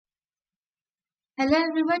Hello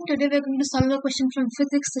everyone, today we are going to solve a question from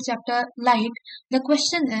physics, the chapter light. The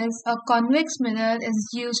question is, a convex mirror is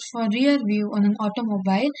used for rear view on an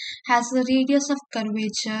automobile, has a radius of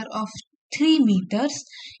curvature of 3 meters.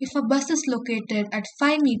 If a bus is located at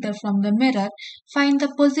 5 meters from the mirror, find the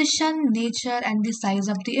position, nature and the size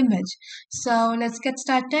of the image. So let's get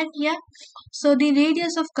started here. So the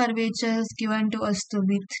radius of curvature is given to us to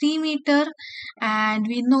be 3 meter, and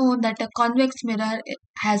we know that a convex mirror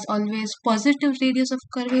has always positive radius of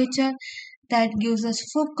curvature. That gives us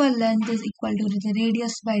focal length is equal to the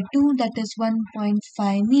radius by 2, that is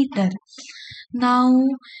 1.5 meter. Now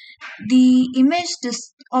the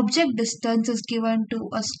object distance is given to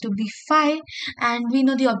us to be 5, and we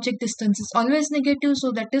know the object distance is always negative,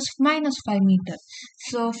 so that is minus 5 meter.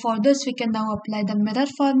 So for this we can now apply the mirror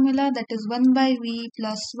formula, that is 1 by v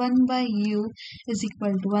plus 1 by u is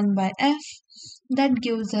equal to 1 by f. That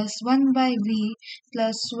gives us 1 by v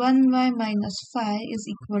plus 1 by minus 5 is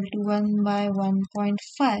equal to 1 by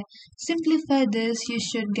 1.5. Simplify this, you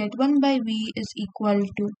should get 1 by v is equal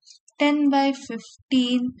to 10 by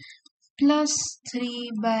 15 plus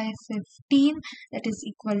 3 by 15, that is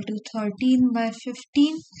equal to 13 by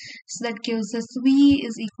 15. So that gives us v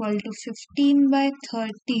is equal to 15 by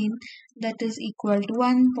 13, that is equal to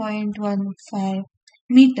 1.15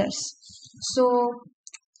 meters. So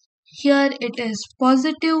here it is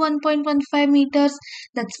positive 1.15 meters,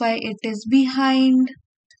 that's why it is behind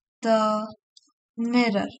the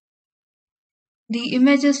mirror. The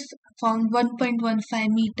image is found 1.15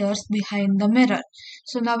 meters behind the mirror.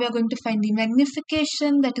 So now we are going to find the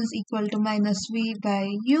magnification, that is equal to minus v by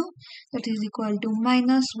u, that is equal to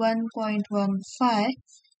minus 1.15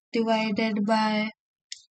 divided by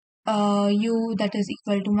u, that is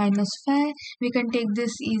equal to minus 5. We can take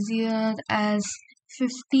this easier as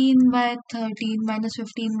 15 by 13 minus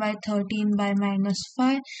 15 by 13 by minus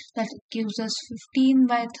 5, that gives us 15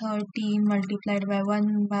 by 13 multiplied by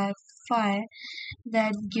 1 by 5,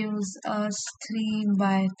 that gives us 3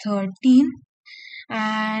 by 13,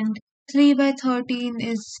 and 3 by 13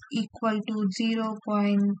 is equal to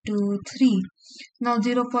 0.23. Now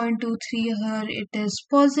 0.23 here it is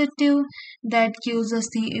positive, that gives us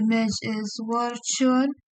the image is virtual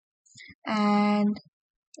and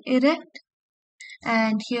erect,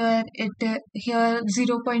 and here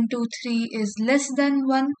 0.23 is less than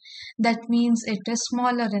 1, that means it is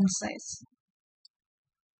smaller in size.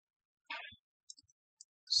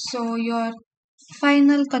 So your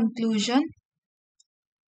final conclusion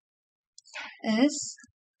is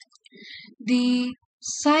the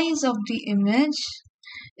size of the image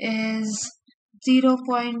is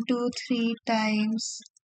 0.23 times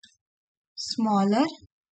smaller.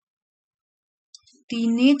 The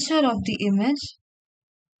nature of the image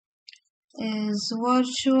is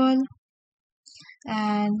virtual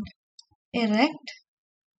and erect,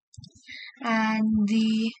 and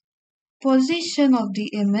the position of the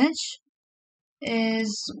image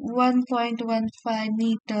is 1.15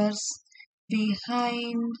 meters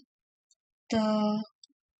behind the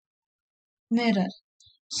mirror.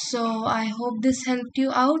 So I hope this helped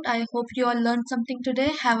you out. I hope you all learned something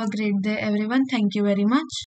today. Have a great day everyone. Thank you very much.